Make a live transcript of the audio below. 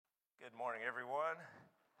Good morning, everyone.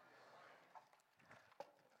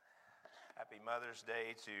 Happy Mother's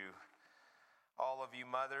Day to all of you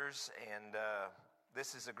mothers. And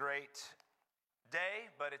this is a great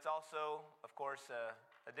day, but it's also, of course,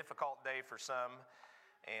 a difficult day for some.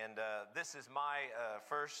 And this is my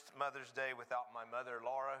first Mother's Day without my mother,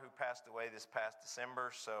 Laura, who passed away this past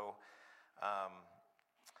December. So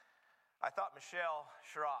I thought Michelle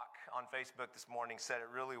Schrock on Facebook this morning said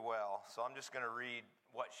it really well. So I'm just going to read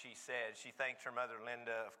what she said. She thanked her mother,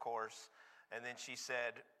 Linda, of course. And then she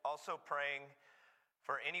said, also praying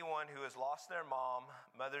for anyone who has lost their mom,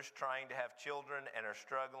 mothers trying to have children and are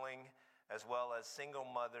struggling, as well as single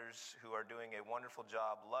mothers who are doing a wonderful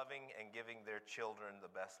job loving and giving their children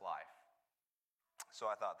the best life.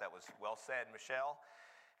 So I thought that was well said, Michelle.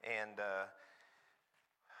 And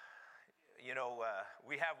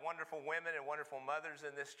we have wonderful women and wonderful mothers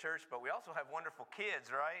in this church, but we also have wonderful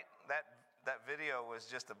kids, right? That video was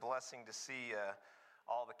just a blessing to see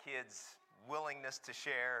all the kids' willingness to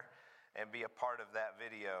share and be a part of that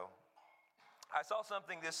video. I saw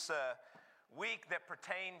something this week that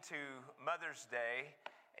pertained to Mother's Day,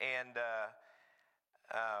 and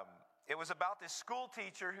it was about this school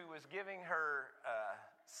teacher who was giving her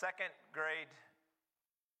second grade.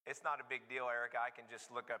 It's not a big deal, Erica. I can just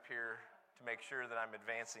look up here to make sure that I'm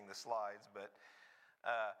advancing the slides. But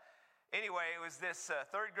anyway, it was this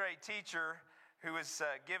third grade teacher who was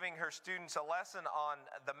giving her students a lesson on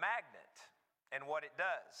the magnet and what it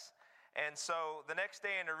does. And so the next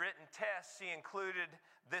day in a written test, she included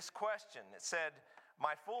this question. It said,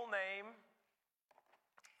 my full name,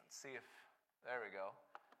 let's see if, there we go.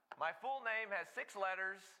 My full name has 6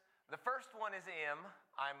 letters. The first one is M.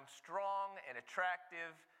 I'm strong and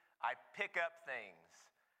attractive. I pick up things.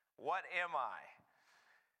 What am I?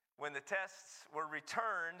 When the tests were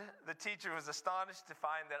returned, the teacher was astonished to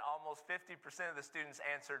find that almost 50% of the students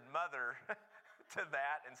answered mother to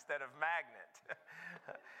that instead of magnet.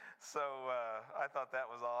 So I thought that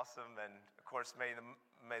was awesome. And of course, may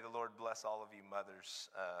the Lord bless all of you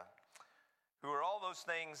mothers who are all those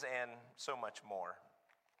things and so much more.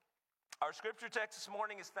 Our scripture text this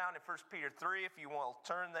morning is found in 1 Peter 3. If you will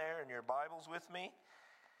turn there in your Bibles with me.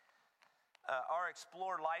 Our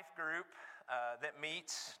Explore Life group that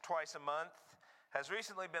meets twice a month has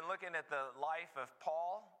recently been looking at the life of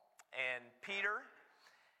Paul and Peter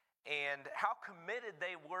and how committed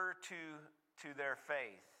they were to their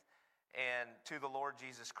faith and to the Lord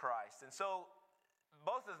Jesus Christ. And so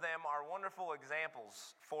both of them are wonderful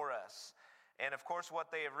examples for us. And of course,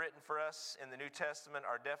 what they have written for us in the New Testament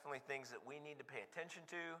are definitely things that we need to pay attention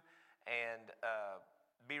to and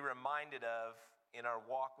be reminded of in our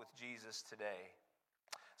walk with Jesus today.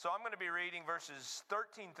 So I'm going to be reading verses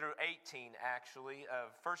 13 through 18, actually,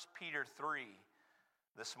 of 1 Peter 3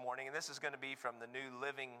 this morning. And this is going to be from the New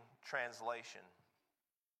Living Translation.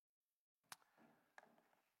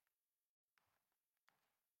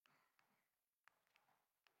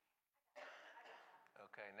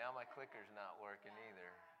 Okay, now my clicker's not working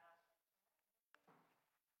either.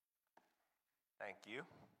 Thank you.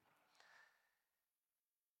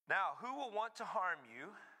 Now, who will want to harm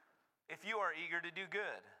you if you are eager to do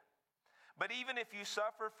good? But even if you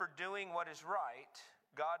suffer for doing what is right,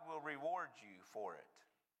 God will reward you for it.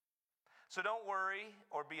 So don't worry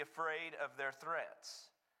or be afraid of their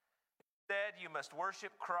threats. Instead, you must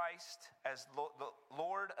worship Christ as the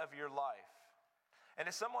Lord of your life. And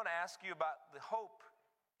if someone asks you about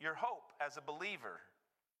your hope as a believer,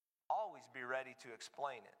 always be ready to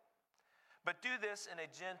explain it. But do this in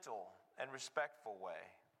a gentle and respectful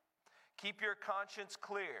way. Keep your conscience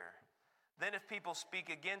clear. Then if people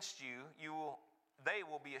speak against you, they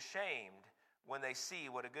will be ashamed when they see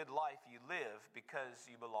what a good life you live because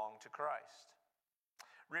you belong to Christ.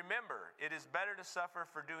 Remember, it is better to suffer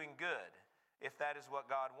for doing good, if that is what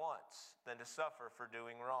God wants, than to suffer for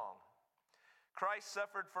doing wrong. Christ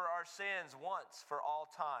suffered for our sins once for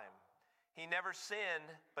all time. He never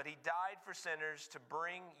sinned, but he died for sinners to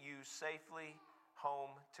bring you safely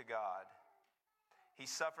home to God. He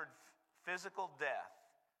suffered physical death,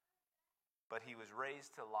 but he was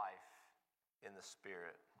raised to life in the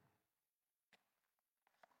Spirit.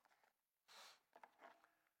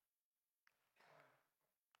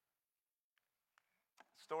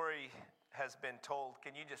 Story has been told.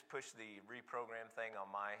 Can you just push the reprogram thing on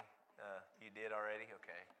my, you did already?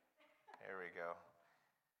 Okay, there we go.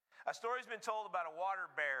 A story's been told about a water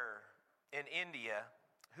bearer in India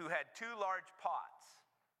who had 2 large pots.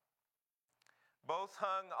 Both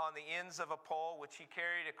hung on the ends of a pole which he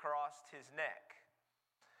carried across his neck.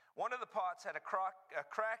 One of the pots had a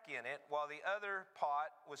crack in it, while the other pot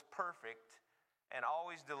was perfect and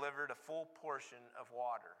always delivered a full portion of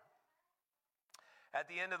water. At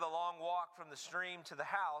the end of the long walk from the stream to the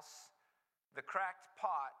house, the cracked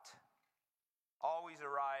pot always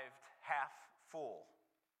arrived half full.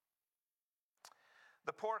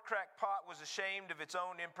 The poor cracked pot was ashamed of its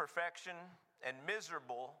own imperfection and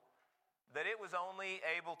miserable that it was only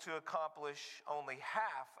able to accomplish only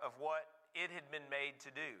half of what it had been made to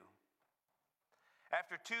do.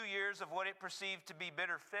 After 2 years of what it perceived to be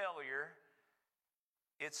bitter failure,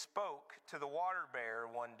 it spoke to the water bearer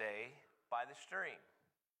one day by the stream.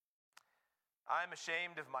 I'm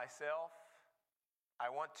ashamed of myself. I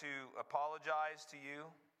want to apologize to you.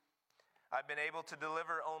 I've been able to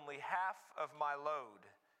deliver only half of my load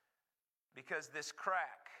because this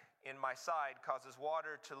crack in my side causes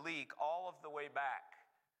water to leak all of the way back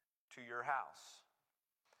to your house.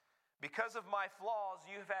 Because of my flaws,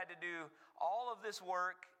 you've had to do all of this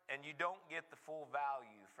work and you don't get the full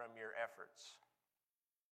value from your efforts.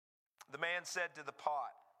 The man said to the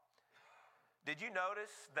pot, "Did you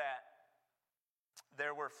notice that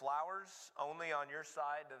there were flowers only on your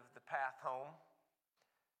side of the path home,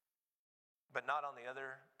 but not on the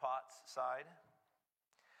other pot's side?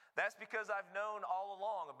 That's because I've known all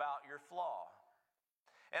along about your flaw.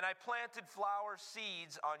 And I planted flower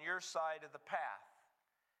seeds on your side of the path.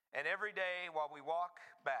 And every day while we walk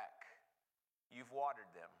back, you've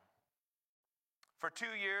watered them. For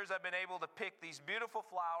 2 years, I've been able to pick these beautiful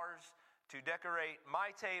flowers to decorate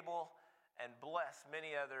my table and bless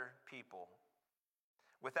many other people.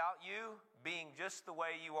 Without you being just the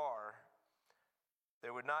way you are,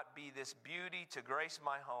 there would not be this beauty to grace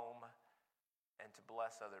my home and to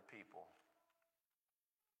bless other people."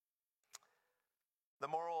 The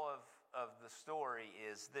moral of the story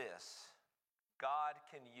is this: God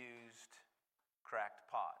can use cracked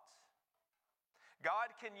pots. God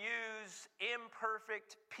can use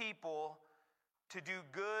imperfect people to do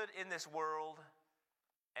good in this world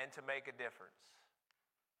and to make a difference.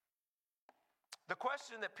 The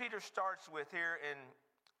question that Peter starts with here in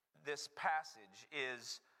this passage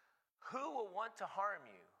is, who will want to harm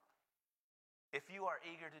you if you are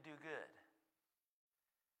eager to do good?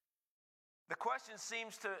 The question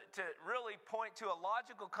seems to really point to a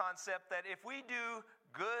logical concept that if we do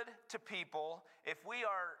good to people, if we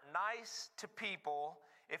are nice to people,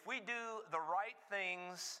 if we do the right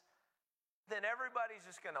things, then everybody's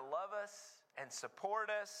just going to love us and support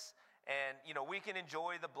us, and we can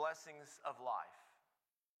enjoy the blessings of life.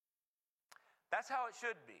 That's how it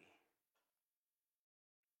should be.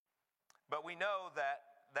 But we know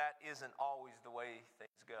that isn't always the way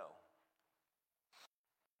things go.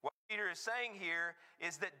 What Peter is saying here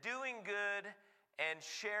is that doing good and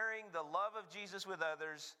sharing the love of Jesus with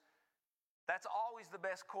others, that's always the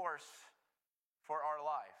best course for our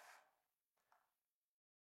life.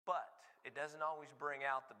 But it doesn't always bring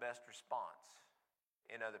out the best response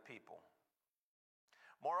in other people.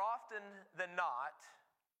 More often than not,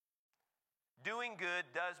 doing good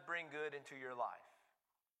does bring good into your life.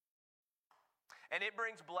 And it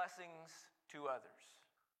brings blessings to others.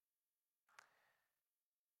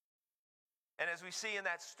 And as we see in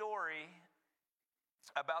that story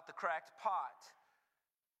about the cracked pot,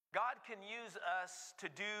 God can use us to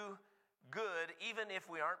do good even if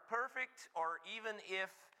we aren't perfect, or even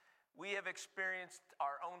if we have experienced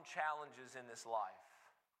our own challenges in this life.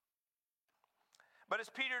 But as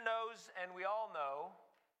Peter knows, and we all know,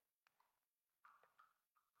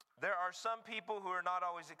 there are some people who are not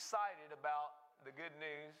always excited about the good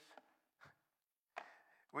news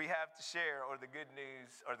we have to share, or the good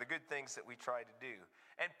news, or the good things that we try to do.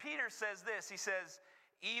 And Peter says this, he says,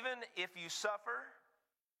 even if you suffer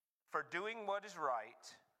for doing what is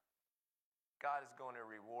right, God is going to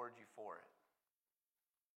reward you for it.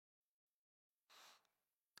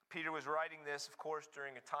 Peter was writing this, of course,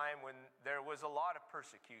 during a time when there was a lot of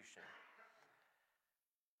persecution.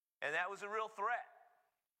 And that was a real threat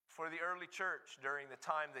for the early church during the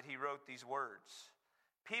time that he wrote these words.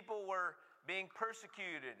 People were being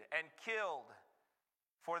persecuted and killed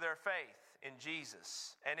for their faith in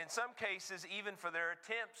Jesus, and in some cases even for their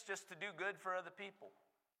attempts just to do good for other people.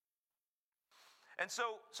 And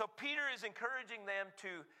so Peter is encouraging them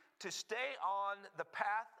to stay on the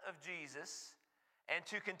path of Jesus and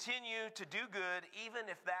to continue to do good, even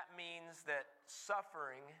if that means that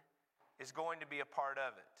suffering is going to be a part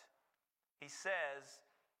of it. He says,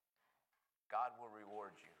 God will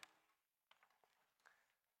reward you.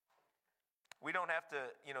 We don't have to,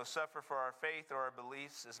 suffer for our faith or our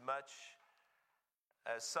beliefs as much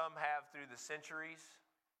as some have through the centuries.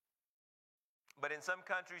 But in some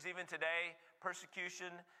countries, even today,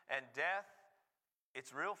 persecution and death,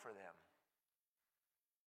 it's real for them.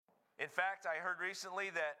 In fact, I heard recently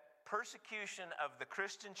that persecution of the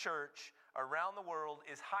Christian church around the world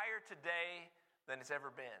is higher today than it's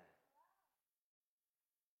ever been.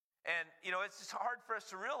 And, it's just hard for us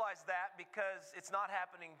to realize that because it's not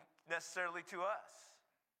happening necessarily to us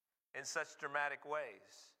in such dramatic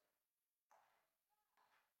ways.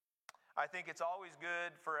 I think it's always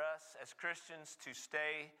good for us as Christians to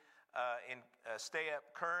stay up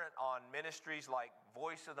current on ministries like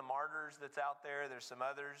Voice of the Martyrs that's out there. There's some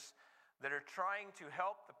others that are trying to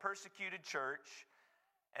help the persecuted church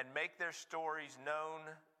and make their stories known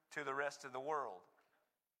to the rest of the world.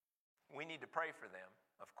 We need to pray for them,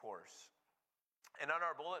 of course. And on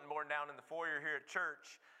our bulletin board down in the foyer here at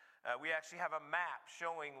church, we actually have a map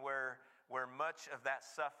showing where much of that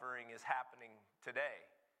suffering is happening today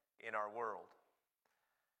in our world.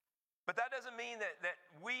 But that doesn't mean that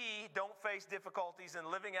we don't face difficulties in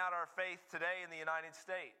living out our faith today in the United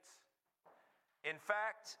States. In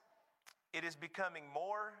fact, it is becoming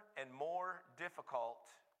more and more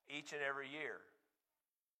difficult each and every year.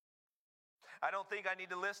 I don't think I need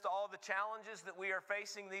to list all the challenges that we are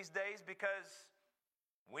facing these days because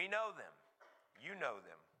we know them. You know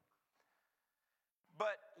them.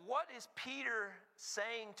 But what is Peter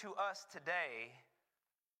saying to us today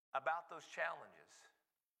about those challenges?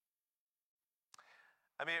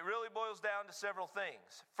 It really boils down to several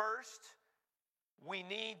things. First, we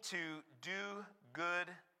need to do good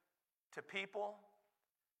to people,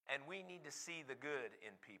 and we need to see the good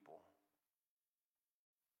in people.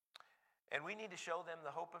 And we need to show them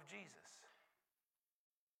the hope of Jesus.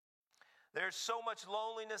 There's so much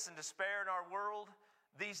loneliness and despair in our world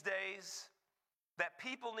these days that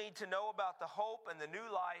people need to know about the hope and the new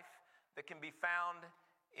life that can be found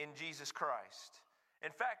in Jesus Christ. In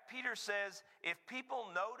fact, Peter says, if people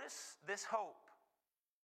notice this hope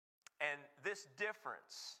and this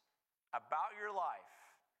difference about your life,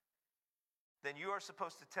 then you are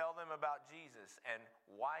supposed to tell them about Jesus and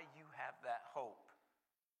why you have that hope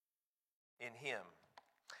in him.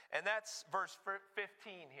 And that's verse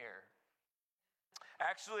 15 here.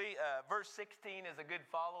 Actually, verse 16 is a good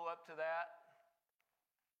follow-up to that.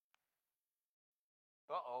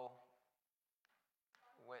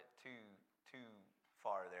 Went too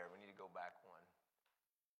far there. We need to go back one.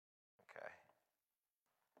 Okay.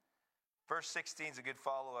 Verse 16 is a good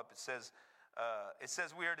follow-up. It says,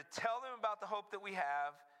 we are to tell them about the hope that we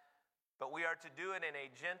have, but we are to do it in a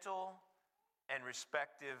gentle and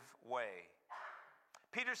respectful way.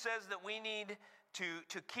 Peter says that we need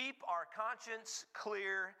to keep our conscience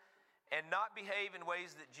clear and not behave in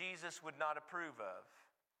ways that Jesus would not approve of.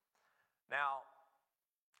 Now,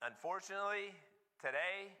 unfortunately,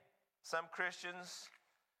 today, some Christians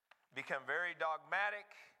become very dogmatic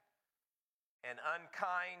and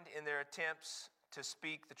unkind in their attempts to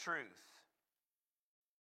speak the truth.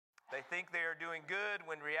 They think they are doing good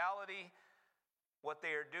when in reality, what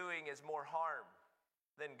they are doing is more harm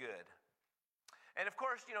than good. And of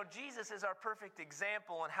course, Jesus is our perfect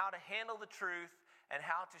example on how to handle the truth and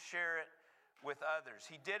how to share it with others.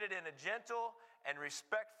 He did it in a gentle and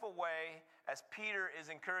respectful way, as Peter is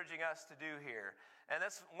encouraging us to do here. And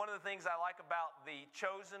that's one of the things I like about The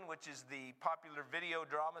Chosen, which is the popular video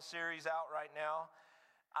drama series out right now.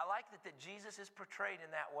 I like that Jesus is portrayed in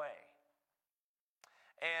that way.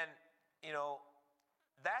 And,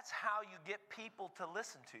 that's how you get people to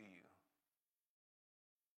listen to you.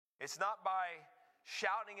 It's not by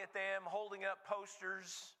shouting at them, holding up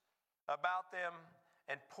posters about them,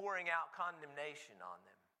 and pouring out condemnation on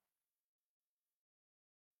them.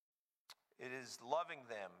 It is loving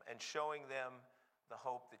them and showing them the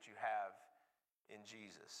hope that you have in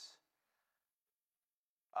Jesus.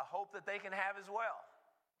 A hope that they can have as well.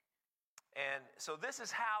 And so this is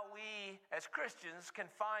how we, as Christians, can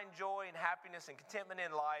find joy and happiness and contentment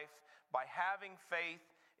in life by having faith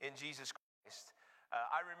in Jesus Christ.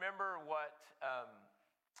 I remember what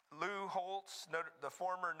Lou Holtz, the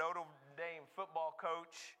former Notre Dame football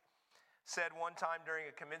coach, said one time during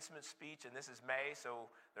a commencement speech, and this is May, so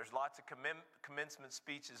there's lots of commencement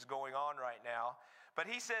speeches going on right now. But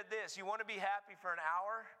he said this: you want to be happy for an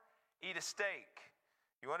hour? Eat a steak.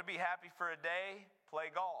 You want to be happy for a day? Play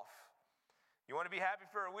golf. You want to be happy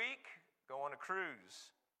for a week? Go on a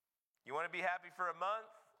cruise. You want to be happy for a month?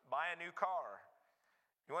 Buy a new car.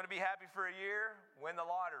 You want to be happy for a year? Win the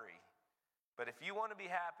lottery. But if you want to be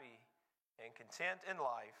happy and content in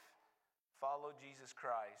life, follow Jesus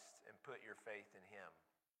Christ and put your faith in him.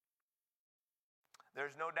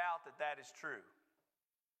 There's no doubt that is true.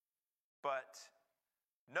 But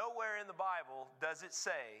nowhere in the Bible does it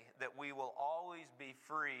say that we will always be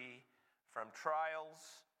free from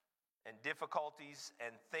trials and difficulties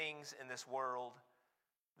and things in this world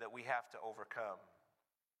that we have to overcome.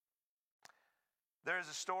 There's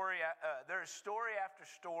story after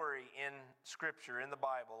story in Scripture, in the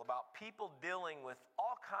Bible, about people dealing with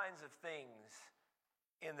all kinds of things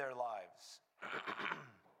in their lives.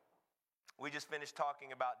 We just finished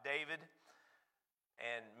talking about David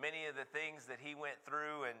and many of the things that he went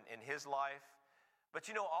through in his life. But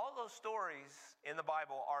you know, all those stories in the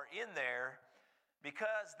Bible are in there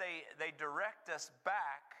because they direct us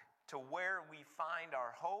back to where we find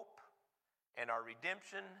our hope and our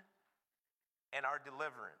redemption and our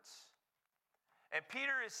deliverance. And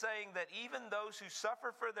Peter is saying that even those who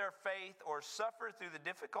suffer for their faith or suffer through the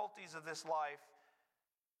difficulties of this life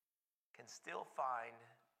can still find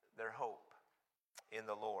their hope in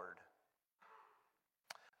the Lord.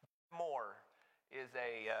 Moore is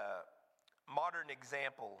a modern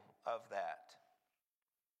example of that.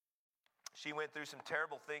 She went through some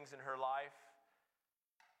terrible things in her life,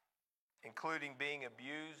 including being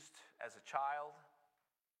abused as a child.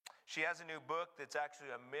 She has a new book that's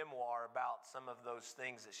actually a memoir about some of those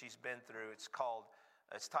things that she's been through. It's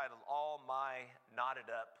titled All My Knotted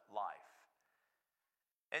Up Life.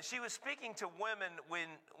 And she was speaking to women when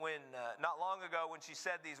not long ago when she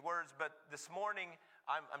said these words, but this morning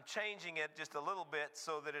I'm changing it just a little bit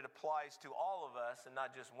so that it applies to all of us and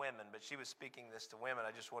not just women. But she was speaking this to women.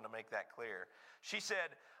 I just want to make that clear. She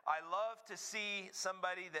said, I love to see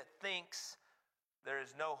somebody that thinks there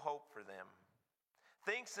is no hope for them.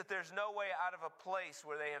 Thinks that there's no way out of a place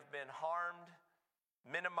where they have been harmed,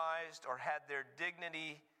 minimized, or had their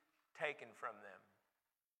dignity taken from them.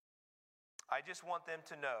 I just want them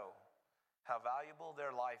to know how valuable their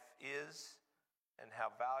life is and how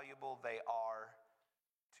valuable they are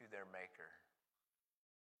to their Maker.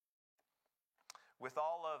 With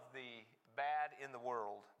all of the bad in the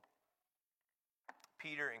world,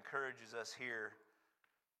 Peter encourages us here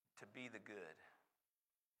to be the good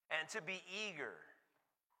and to be eager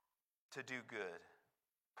to do good,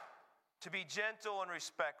 to be gentle and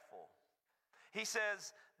respectful. He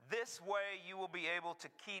says, this way you will be able to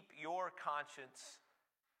keep your conscience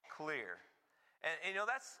clear. And you know,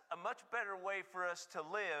 that's a much better way for us to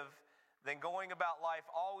live than going about life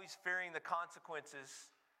always fearing the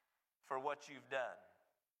consequences for what you've done.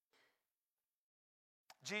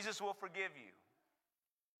 Jesus will forgive you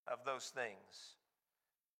of those things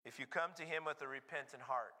if you come to him with a repentant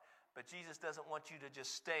heart. But Jesus doesn't want you to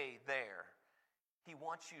just stay there. He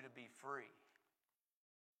wants you to be free.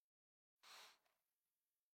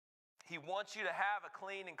 He wants you to have a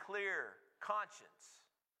clean and clear conscience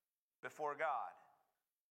before God.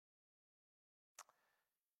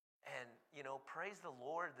 And, you know, praise the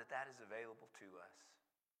Lord that is available to us.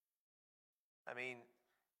 I mean,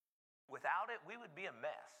 without it, we would be a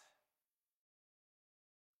mess.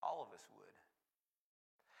 All of us would.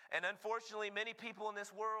 And unfortunately, many people in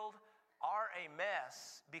this world are a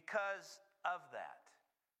mess because of that.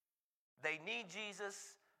 They need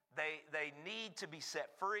Jesus, they need to be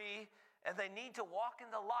set free, and they need to walk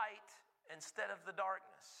in the light instead of the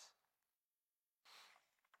darkness.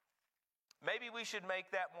 Maybe we should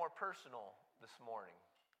make that more personal this morning.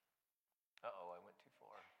 Uh-oh, I went too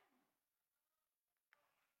far.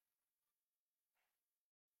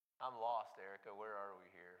 I'm lost, Erica. Where are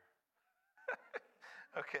we here?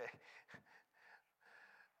 Okay.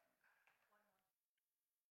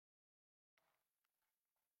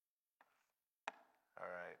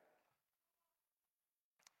 All right.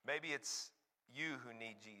 Maybe it's you who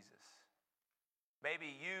need Jesus. Maybe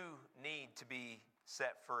you need to be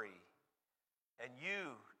set free. And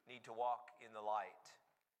you need to walk in the light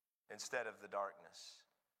instead of the darkness.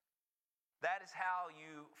 That is how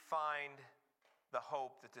you find the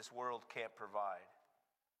hope that this world can't provide.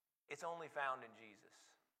 It's only found in Jesus.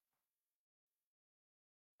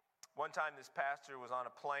 One time this pastor was on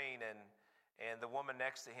a plane and the woman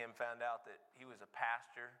next to him found out that he was a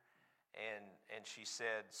pastor, and she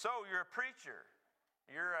said, "So you're a preacher.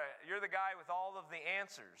 You're the guy with all of the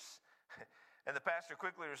answers." And the pastor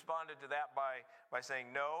quickly responded to that by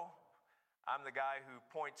saying, "No, I'm the guy who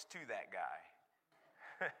points to that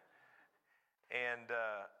guy." And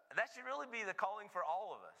that should really be the calling for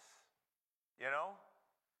all of us, you know?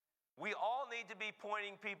 We all need to be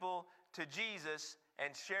pointing people to Jesus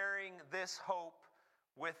and sharing this hope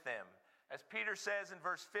with them. As Peter says in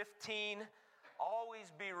verse 15, always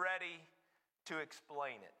be ready to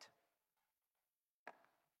explain it.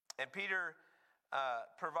 And Peter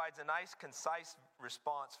provides a nice, concise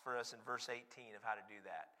response for us in verse 18 of how to do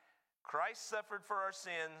that. Christ suffered for our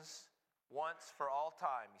sins once for all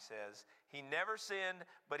time, he says. He never sinned,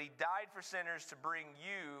 but he died for sinners to bring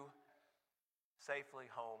you safely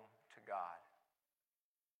home to God.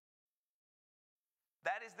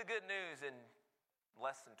 That is the good news in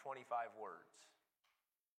less than 25 words.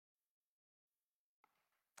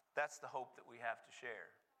 That's the hope that we have to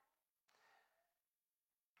share.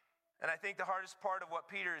 And I think the hardest part of what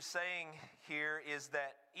Peter is saying here is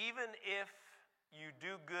that even if you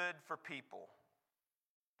do good for people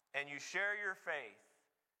and you share your faith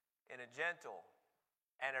in a gentle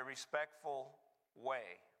and a respectful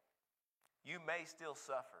way, you may still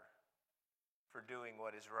suffer for doing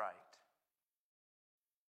what is right.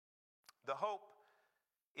 The hope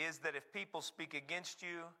is that if people speak against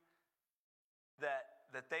you,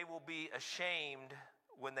 that they will be ashamed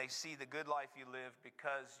when they see the good life you live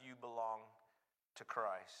because you belong to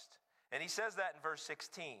Christ. And he says that in verse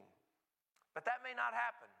 16. But that may not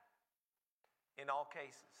happen in all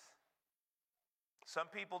cases. Some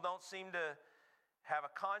people don't seem to have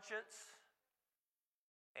a conscience,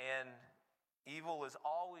 and evil is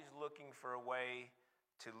always looking for a way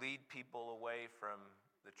to lead people away from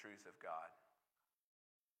the truth of God.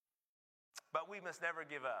 But we must never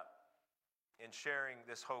give up in sharing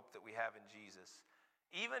this hope that we have in Jesus,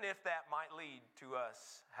 even if that might lead to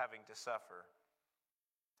us having to suffer.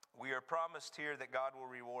 We are promised here that God will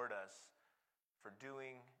reward us for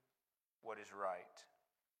doing what is right.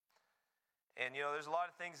 And there's a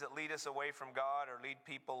lot of things that lead us away from God or lead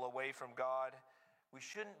people away from God. We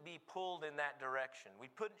shouldn't be pulled in that direction.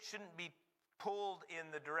 We shouldn't be pulled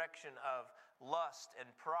in the direction of lust and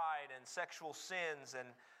pride and sexual sins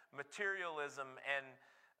and materialism and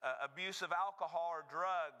abuse of alcohol or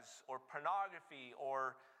drugs or pornography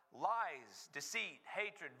or lies, deceit,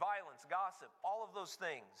 hatred, violence, gossip. All of those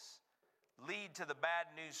things lead to the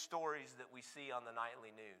bad news stories that we see on the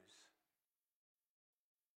nightly news.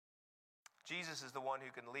 Jesus is the one who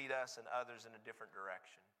can lead us and others in a different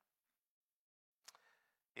direction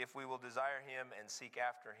if we will desire him and seek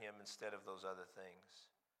after him instead of those other things.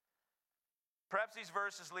 Perhaps these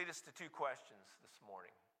verses lead us to two questions this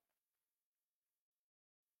morning.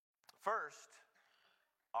 First,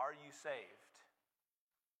 are you saved?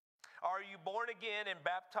 Are you born again and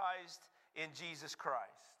baptized in Jesus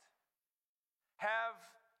Christ? Have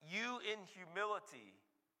you in humility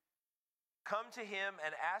come to him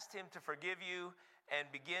and asked him to forgive you and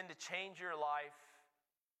begin to change your life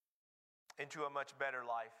into a much better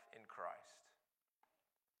life in Christ?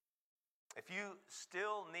 If you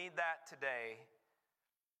still need that today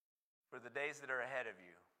for the days that are ahead of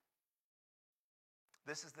you,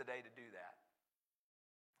 this is the day to do that.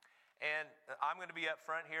 And I'm going to be up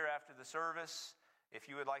front here after the service. If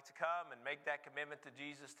you would like to come and make that commitment to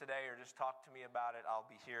Jesus today or just talk to me about it, I'll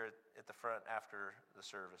be here at the front after the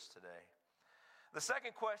service today. The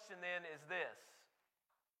second question then is this.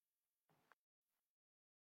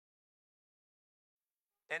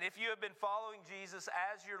 And if you have been following Jesus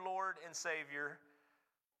as your Lord and Savior,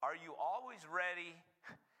 are you always ready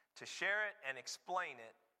to share it and explain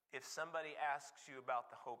it if somebody asks you about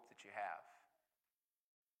the hope that you have?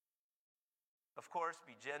 Of course,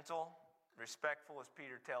 be gentle, respectful, as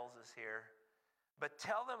Peter tells us here, but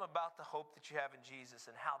tell them about the hope that you have in Jesus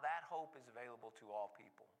and how that hope is available to all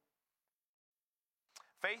people.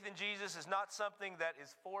 Faith in Jesus is not something that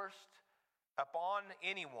is forced upon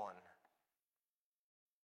anyone.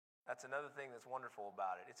 That's another thing that's wonderful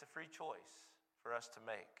about it. It's a free choice for us to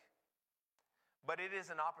make. But it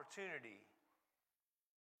is an opportunity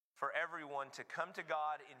for everyone to come to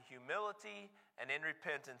God in humility and in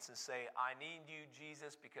repentance and say, I need you,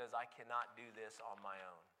 Jesus, because I cannot do this on my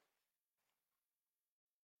own.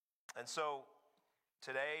 And so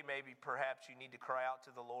today, maybe perhaps you need to cry out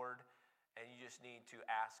to the Lord and you just need to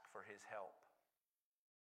ask for his help.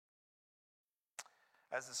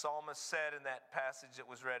 As the psalmist said in that passage that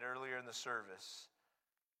was read earlier in the service,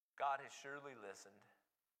 God has surely listened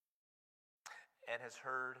and has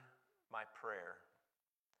heard my prayer.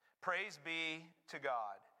 Praise be to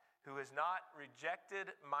God, who has not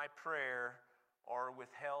rejected my prayer or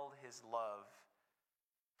withheld his love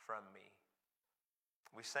from me.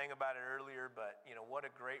 We sang about it earlier, but what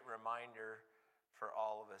a great reminder for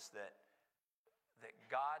all of us that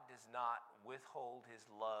God does not withhold his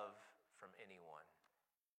love from anyone.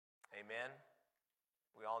 Amen?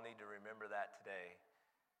 We all need to remember that today.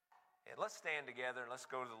 And let's stand together and let's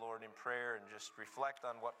go to the Lord in prayer and just reflect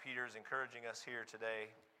on what Peter is encouraging us here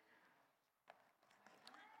today.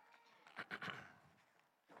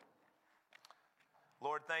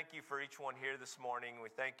 Lord, thank you for each one here this morning. We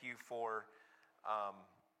thank you for,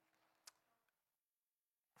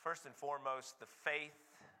 first and foremost, the faith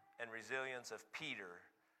and resilience of Peter,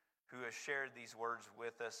 who has shared these words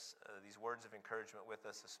with us, these words of encouragement with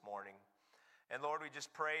us this morning. And Lord, we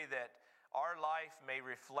just pray that our life may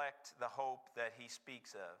reflect the hope that he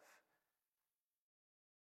speaks of.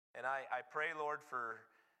 And I pray, Lord, for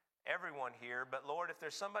everyone here, but Lord, if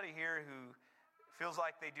there's somebody here who feels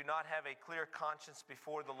like they do not have a clear conscience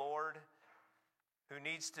before the Lord, who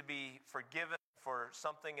needs to be forgiven for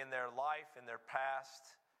something in their life, in their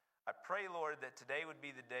past, I pray, Lord, that today would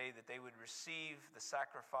be the day that they would receive the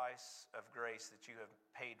sacrifice of grace that you have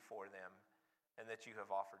paid for them and that you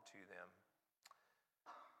have offered to them.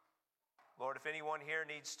 Lord, if anyone here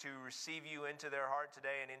needs to receive you into their heart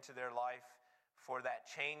today and into their life for that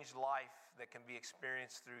changed life that can be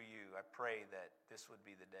experienced through you, I pray that this would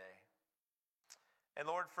be the day. And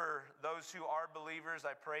Lord, for those who are believers,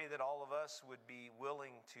 I pray that all of us would be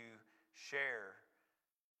willing to share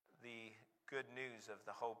the good news of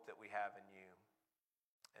the hope that we have in you.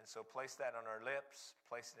 And so place that on our lips,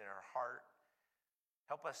 place it in our heart.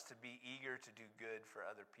 Help us to be eager to do good for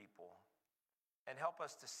other people. And help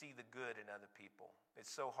us to see the good in other people.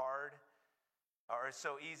 It's so hard, or it's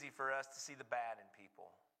so easy for us to see the bad in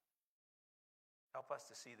people. Help us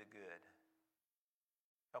to see the good.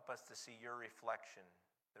 Help us to see your reflection,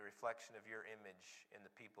 the reflection of your image in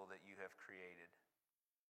the people that you have created.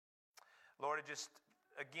 Lord,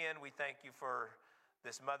 again, we thank you for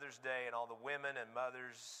this Mother's Day and all the women and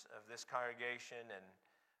mothers of this congregation. And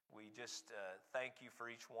we just thank you for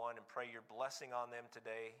each one and pray your blessing on them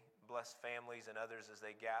today. Bless families and others as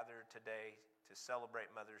they gather today to celebrate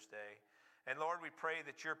Mother's Day. And Lord, we pray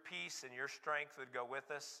that your peace and your strength would go with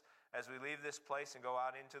us as we leave this place and go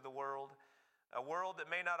out into the world. A world that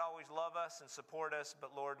may not always love us and support us,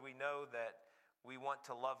 but Lord, we know that we want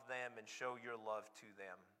to love them and show your love to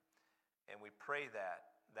them. And we pray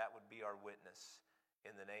that that would be our witness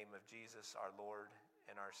in the name of Jesus, our Lord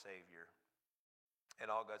and our Savior. And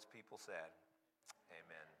all God's people said,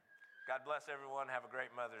 amen. God bless everyone. Have a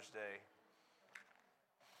great Mother's Day.